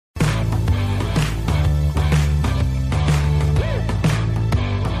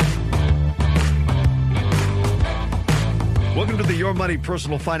Your Money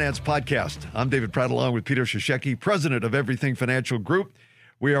Personal Finance Podcast. I'm David Pratt, along with Peter Shashecki, president of Everything Financial Group.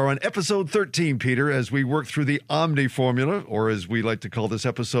 We are on episode 13, Peter, as we work through the Omni formula, or as we like to call this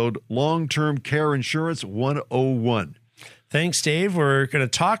episode, Long-Term Care Insurance 101. Thanks, Dave. We're going to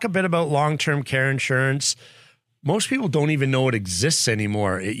talk a bit about long-term care insurance. Most people don't even know it exists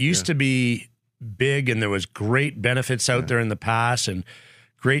anymore. It used to be big, and there was great benefits out there in the past and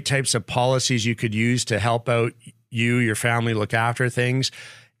great types of policies you could use to help out you, your family, look after things.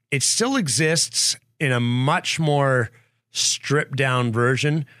 It still exists in a much more stripped down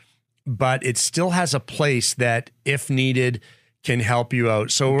version, but it still has a place that, if needed, can help you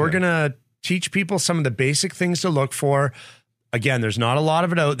out. So we're going to teach people some of the basic things to look for. Again, there's not a lot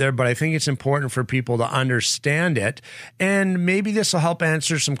of it out there, but I think it's important for people to understand it. And maybe this will help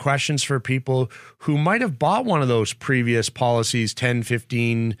answer some questions for people who might have bought one of those previous policies 10,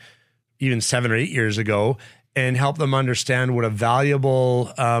 15, even 7 or 8 years ago, and help them understand what a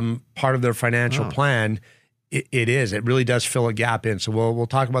valuable part of their financial plan it is. It really does fill a gap in. So we'll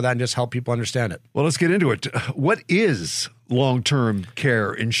talk about that and just help people understand it. Well, let's get into it. What is long-term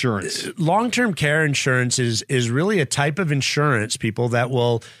care insurance? Long-term care insurance is really a type of insurance, people, that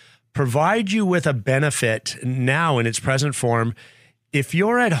will provide you with a benefit now in its present form. If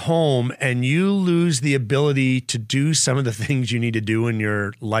you're at home and you lose the ability to do some of the things you need to do in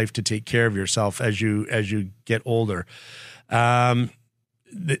your life to take care of yourself as you get older,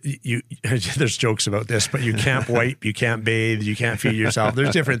 there's jokes about this, but you can't wipe, you can't bathe, you can't feed yourself.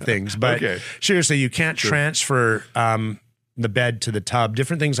 There's different things, but seriously, you can't transfer the bed to the tub,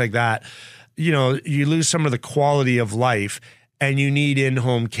 different things like that. You know, you lose some of the quality of life and you need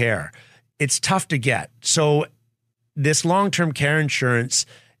in-home care. It's tough to get. So this long-term care insurance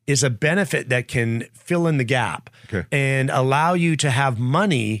is a benefit that can fill in the gap and allow you to have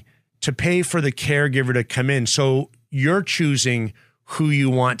money to pay for the caregiver to come in. So you're choosing who you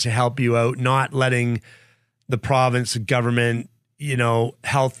want to help you out, not letting the province, government,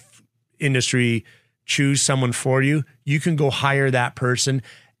 health industry choose someone for you. You can go hire that person.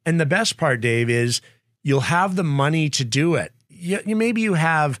 And the best part, Dave, is you'll have the money to do it. Maybe you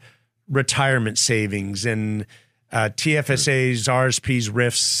have retirement savings and TFSAs, RSPs,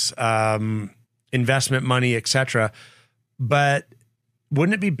 RIFs, investment money, etc. But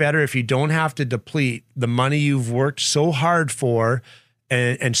wouldn't it be better if you don't have to deplete the money you've worked so hard for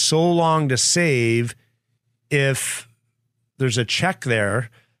and so long to save, if there's a check there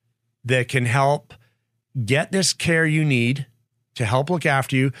that can help get this care you need to help look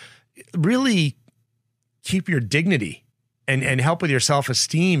after you, really keep your dignity and help with your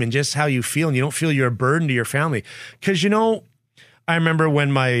self-esteem and just how you feel, and you don't feel you're a burden to your family. Because, I remember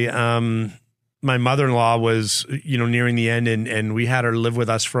when my mother-in-law was, nearing the end, and we had her live with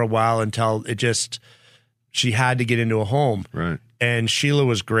us for a while until she had to get into a home. Right. And Sheila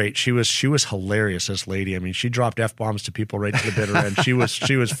was great. She was hilarious, this lady. I mean, she dropped F-bombs to people right to the bitter end. She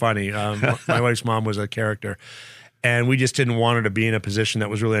was funny. My wife's mom was a character. And we just didn't want her to be in a position that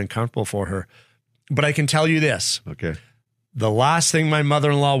was really uncomfortable for her. But I can tell you this. Okay. The last thing my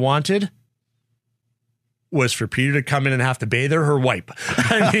mother-in-law wanted was for Peter to come in and have to bathe her or wipe.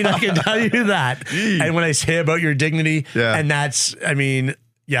 I mean, I can tell you that. And when I say about your dignity, and that's, a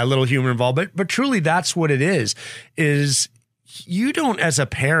little humor involved, but truly that's what it is you don't, as a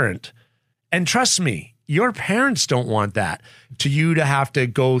parent, and trust me, your parents don't want that, to you to have to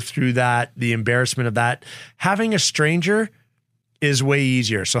go through that, the embarrassment of that. Having a stranger is way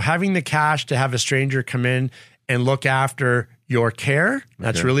easier. So having the cash to have a stranger come in and look after your care,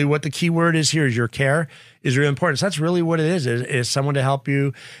 that's really what the key word is here, is your care, is really important. So that's really what it is someone to help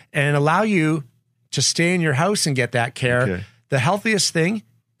you and allow you to stay in your house and get that care. Okay. The healthiest thing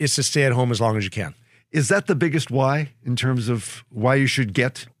is to stay at home as long as you can. Is that the biggest why in terms of why you should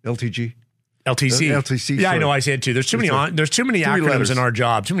get LTC? LTC. Yeah, sorry. I know. I say it too. There's too many acronyms letters in our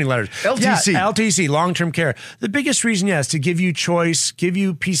job. Too many letters. LTC. Yeah, LTC, long-term care. The biggest reason, yes, to give you choice, give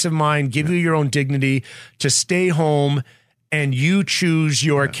you peace of mind, give you your own dignity, to stay home and you choose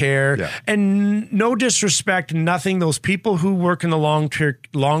your care. Yeah. And no disrespect, nothing. Those people who work in the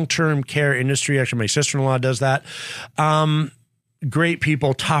long-term care industry, actually my sister-in-law does that. Great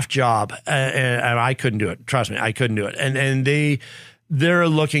people, tough job. And I couldn't do it. Trust me, I couldn't do it. And they're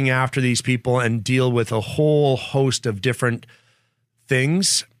looking after these people and deal with a whole host of different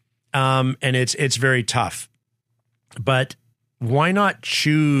things. And it's very tough. But why not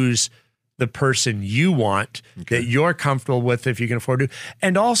choose the person you want, that you're comfortable with, if you can afford to?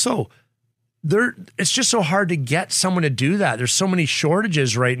 And also, it's just so hard to get someone to do that. There's so many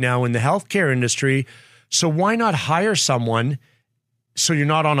shortages right now in the healthcare industry. So why not hire someone so you're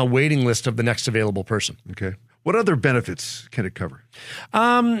not on a waiting list of the next available person? Okay. What other benefits can it cover?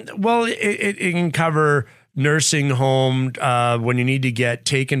 Well, it can cover nursing home when you need to get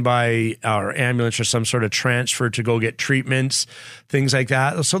taken by our ambulance or some sort of transfer to go get treatments, things like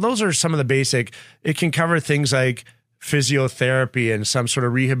that. So those are some of the basic. It can cover things like physiotherapy and some sort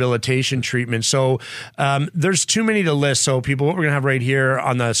of rehabilitation treatment. So there's too many to list. So people, what we're going to have right here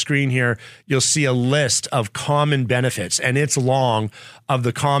on the screen here, you'll see a list of common benefits, and it's long, of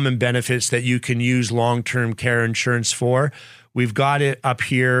the common benefits that you can use long-term care insurance for. We've got it up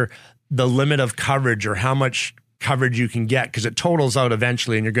here, the limit of coverage or how much coverage you can get, because it totals out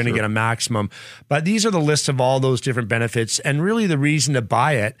eventually and you're going to get a maximum. But these are the list of all those different benefits. And really the reason to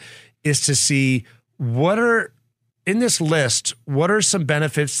buy it is to see in this list, what are some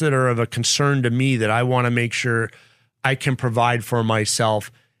benefits that are of a concern to me that I want to make sure I can provide for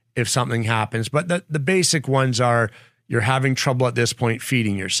myself if something happens. But the basic ones are, you're having trouble at this point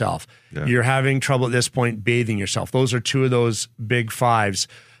feeding yourself. Yeah. You're having trouble at this point bathing yourself. Those are two of those big fives.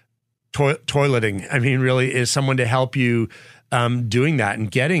 Toileting, I mean, really is someone to help you doing that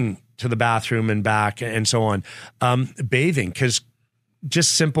and getting to the bathroom and back and so on. Bathing, because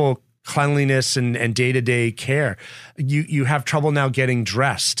just simple cleanliness and day-to-day care. You have trouble now getting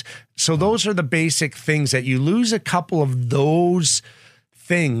dressed. So those are the basic things that you lose a couple of those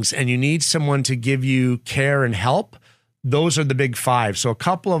things and you need someone to give you care and help. Those are the big five. So a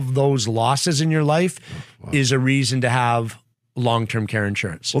couple of those losses in your life is a reason to have long-term care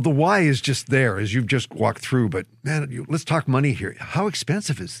insurance. Well, the why is just there as you've just walked through, but man, let's talk money here. How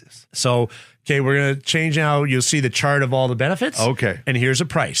expensive is this? So, okay, we're going to change now. You'll see the chart of all the benefits. Okay. And here's a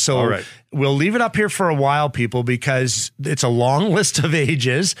price. So we'll leave it up here for a while, people, because it's a long list of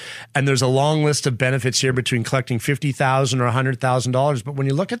ages and there's a long list of benefits here between collecting $50,000 or $100,000. But when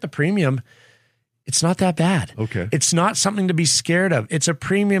you look at the premium, it's not that bad. Okay. It's not something to be scared of. It's a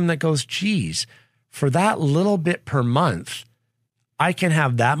premium that goes, geez, for that little bit per month, I can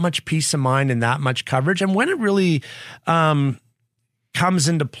have that much peace of mind and that much coverage. And when it really comes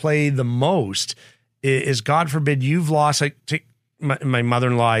into play the most is, God forbid, you've lost, like my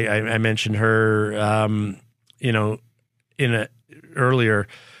mother-in-law, I mentioned her, earlier,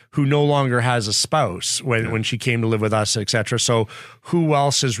 who no longer has a spouse when she came to live with us, et cetera. So who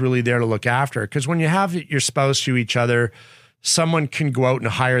else is really there to look after her? Because when you have your spouse to each other, someone can go out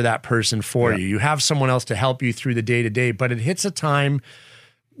and hire that person for you. You have someone else to help you through the day-to-day, but it hits a time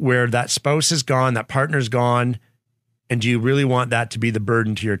where that spouse is gone, that partner's gone, and do you really want that to be the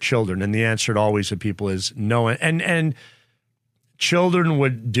burden to your children? And the answer to always with people is no. And children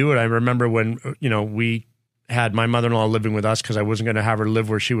would do it. I remember when, we had my mother-in-law living with us because I wasn't going to have her live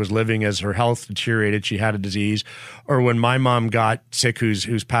where she was living as her health deteriorated. She had a disease. Or when my mom got sick,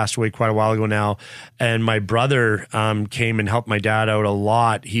 who's passed away quite a while ago now, and my brother came and helped my dad out a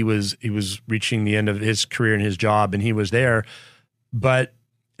lot. He was reaching the end of his career and his job, and he was there. But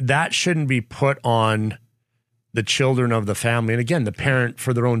that shouldn't be put on the children of the family. And again, the parent,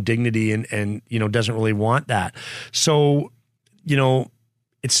 for their own dignity and doesn't really want that. So,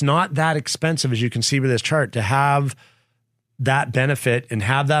 it's not that expensive, as you can see with this chart, to have that benefit and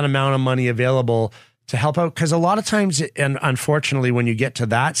have that amount of money available to help out. Because a lot of times, and unfortunately, when you get to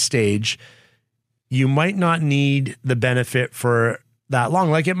that stage, you might not need the benefit for that long.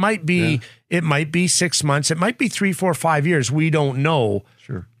 Like it might be 6 months, it might be 3, 4, 5 years. We don't know.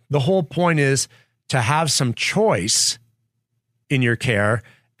 Sure. The whole point is to have some choice in your care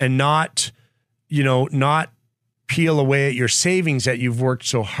and not peel away at your savings that you've worked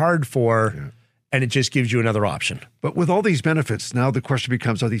so hard for, and it just gives you another option. But with all these benefits, now the question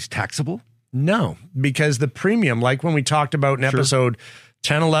becomes, are these taxable? No, because the premium, like when we talked about in episode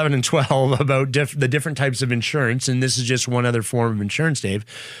 10, 11, and 12 about the different types of insurance, and this is just one other form of insurance, Dave,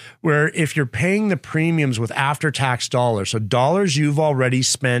 where if you're paying the premiums with after-tax dollars, so dollars you've already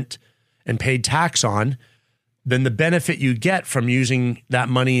spent and paid tax on, then the benefit you get from using that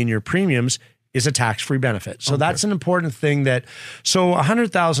money in your premiums is a tax-free benefit. So that's an important thing so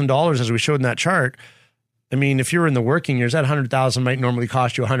 $100,000, as we showed in that chart, I mean, if you're in the working years, that $100,000 might normally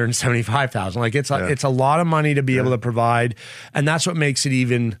cost you $175,000. Like it's a lot of money to be able to provide. And that's what makes it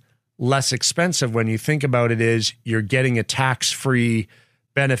even less expensive when you think about it, is you're getting a tax-free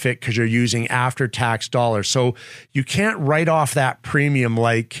benefit because you're using after-tax dollars. So you can't write off that premium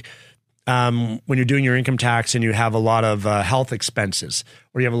like when you're doing your income tax and you have a lot of health expenses,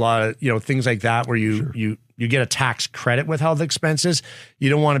 or you have a lot of things like that where you get a tax credit with health expenses. You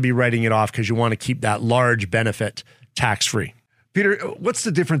don't want to be writing it off because you want to keep that large benefit tax free. Peter, what's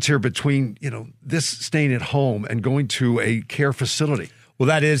the difference here between this staying at home and going to a care facility? Well,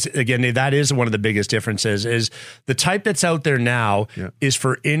 that is one of the biggest differences. Is the type that's out there now is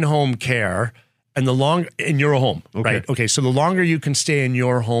for in-home care. And the longer in your home, right? Okay. So the longer you can stay in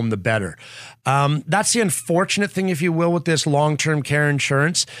your home, the better. That's the unfortunate thing, if you will, with this long-term care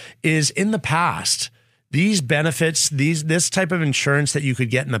insurance is in the past, these benefits, this type of insurance that you could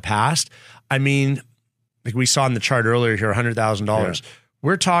get in the past. I mean, like we saw in the chart earlier here, $100,000.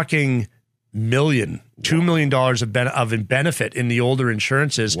 We're talking $2 million of benefit in the older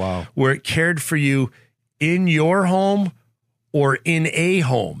insurances where it cared for you in your home or in a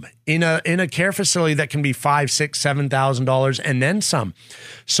home, in a care facility that can be $5,000, $6,000, $7,000 and then some.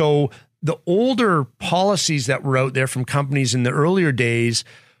 So the older policies that were out there from companies in the earlier days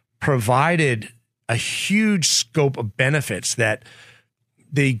provided a huge scope of benefits that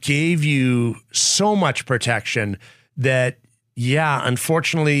they gave you so much protection that,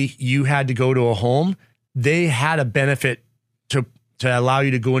 unfortunately, you had to go to a home. They had a benefit to allow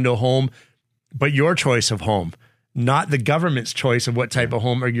you to go into a home, but your choice of home, not the government's choice of what type of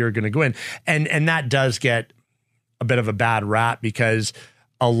home you're going to go in. And that does get a bit of a bad rap because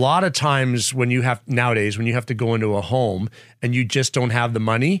a lot of times nowadays, when you have to go into a home and you just don't have the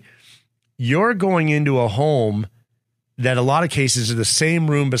money, you're going into a home that a lot of cases is the same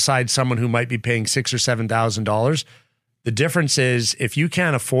room beside someone who might be paying $6,000 or $7,000. The difference is if you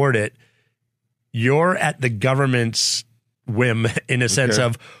can't afford it, you're at the government's whim in a sense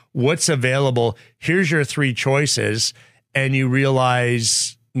of what's available. Here's your 3 choices. And you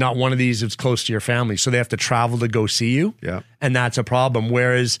realize not one of these is close to your family. So they have to travel to go see you. Yeah. And that's a problem.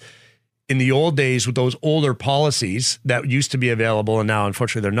 Whereas in the old days with those older policies that used to be available and now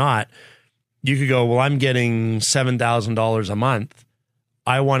unfortunately they're not, you could go, well, I'm getting $7,000 a month.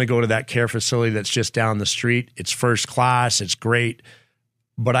 I want to go to that care facility that's just down the street. It's first class. It's great.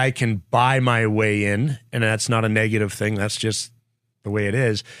 But I can buy my way in. And that's not a negative thing. That's just the way it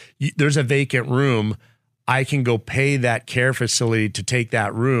is. There's a vacant room. I can go pay that care facility to take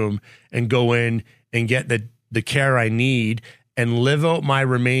that room and go in and get the care I need and live out my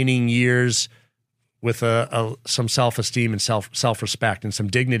remaining years with some self-esteem and self-respect and some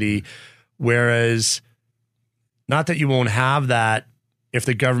dignity. Whereas, not that you won't have that if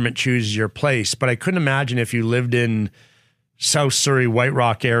the government chooses your place, but I couldn't imagine if you lived in South Surrey, White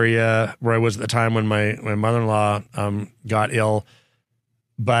Rock area, where I was at the time when my mother-in-law got ill,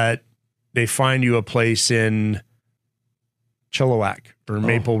 but they find you a place in Chilliwack or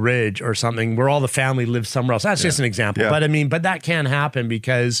Maple Ridge or something where all the family lives somewhere else. That's just an example. Yeah. But that can happen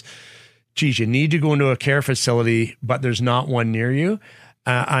because, geez, you need to go into a care facility, but there's not one near you.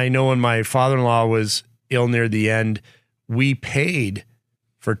 I know when my father-in-law was ill near the end, we paid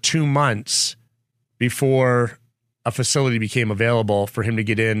for 2 months before a facility became available for him to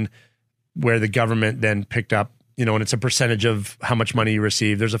get in, where the government then picked up, and it's a percentage of how much money you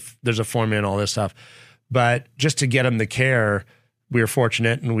receive. There's a formula and all this stuff. But just to get him the care, we were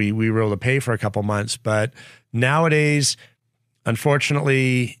fortunate and we were able to pay for a couple months. But nowadays,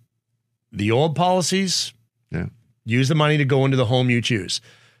 unfortunately, the old policies, use the money to go into the home you choose.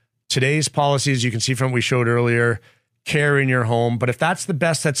 Today's policies, you can see from what we showed earlier, care in your home. But if that's the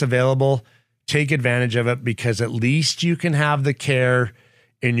best that's available, take advantage of it because at least you can have the care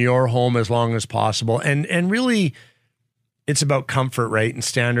in your home as long as possible. And really, it's about comfort, right? And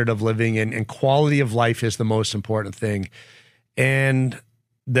standard of living and quality of life is the most important thing. And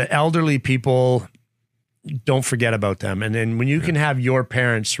the elderly people, don't forget about them. And then when you can have your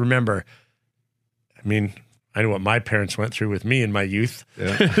parents, remember, I know what my parents went through with me in my youth.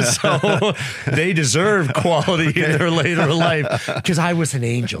 Yeah. So they deserve quality in their later life because I was an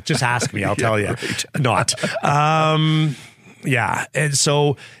angel. Just ask me, I'll tell you. Right. Not. And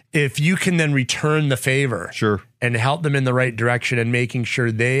so if you can then return the favor and help them in the right direction and making sure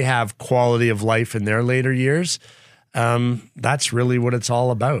they have quality of life in their later years, that's really what it's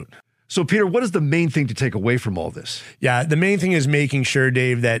all about. So, Peter, what is the main thing to take away from all this? Yeah, the main thing is making sure,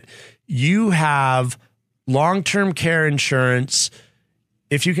 Dave, that you have long-term care insurance,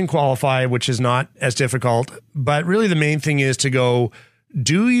 if you can qualify, which is not as difficult. But really the main thing is to go,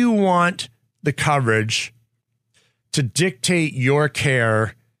 do you want the coverage to dictate your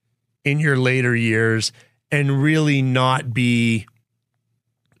care in your later years and really not be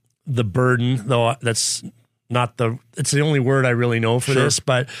the burden, though that's not it's the only word I really know for this,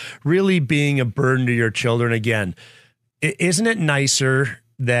 but really being a burden to your children. Again, isn't it nicer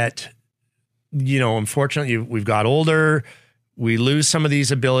that, unfortunately we've got older, we lose some of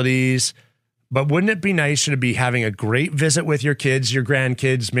these abilities, but wouldn't it be nicer to be having a great visit with your kids, your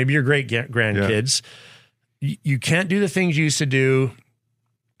grandkids, maybe your great grandkids? Yeah. You can't do the things you used to do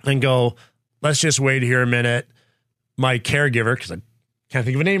and go, let's just wait here a minute. My caregiver, because I can't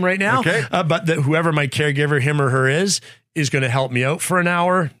think of a name right now, but whoever my caregiver, him or her is going to help me out for an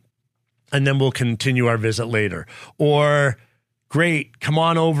hour. and then we'll continue our visit later. Or, great, come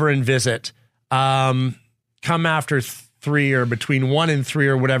on over and visit. Come after 3 or between 1 and 3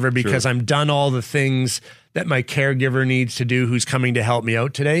 or whatever, because I'm done all the things that my caregiver needs to do who's coming to help me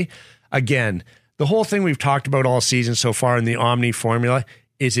out today. Again, the whole thing we've talked about all season so far in the Omni formula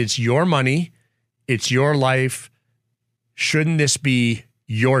is it's your money, it's your life. Shouldn't this be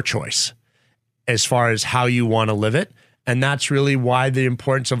your choice as far as how you want to live it? And that's really why the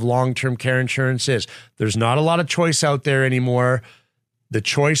importance of long-term care insurance is. There's not a lot of choice out there anymore. The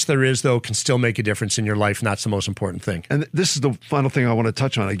choice there is, though, can still make a difference in your life, and that's the most important thing. And this is the final thing I want to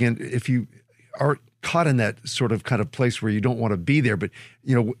touch on. Again, if you are caught in that sort of kind of place where you don't want to be there, but,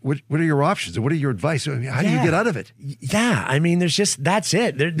 you know, what are your options? What are your advice? I mean, how do you get out of it? Yeah, I mean, that's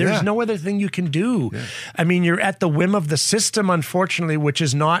it. There's no other thing you can do. Yeah. I mean, you're at the whim of the system, unfortunately, which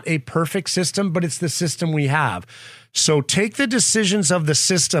is not a perfect system, but it's the system we have. So take the decisions of the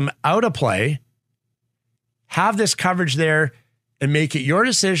system out of play, have this coverage there, and make it your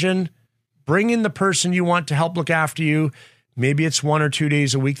decision. Bring in the person you want to help look after you. Maybe it's 1 or 2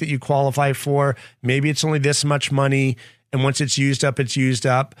 days a week that you qualify for. Maybe it's only this much money. And once it's used up, it's used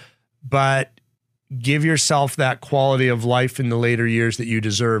up. But give yourself that quality of life in the later years that you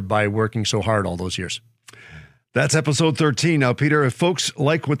deserve by working so hard all those years. That's episode 13. Now, Peter, if folks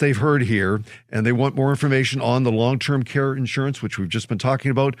like what they've heard here and they want more information on the long-term care insurance, which we've just been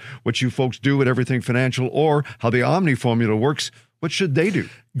talking about, what you folks do at Everything Financial, or how the Omni formula works, what should they do?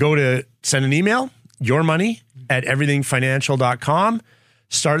 Send an email, yourmoney@everythingfinancial.com.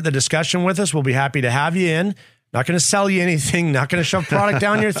 Start the discussion with us. We'll be happy to have you in. Not going to sell you anything, not going to shove product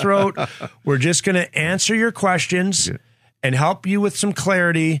down your throat. We're just going to answer your questions and help you with some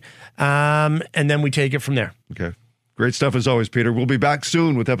clarity, and then we take it from there. Okay. Great stuff as always, Peter. We'll be back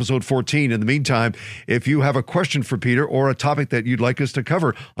soon with episode 14. In the meantime, if you have a question for Peter or a topic that you'd like us to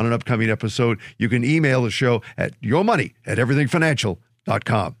cover on an upcoming episode, you can email the show at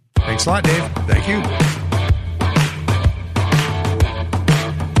yourmoney@everythingfinancial.com. Thanks a lot, Dave. Thank you.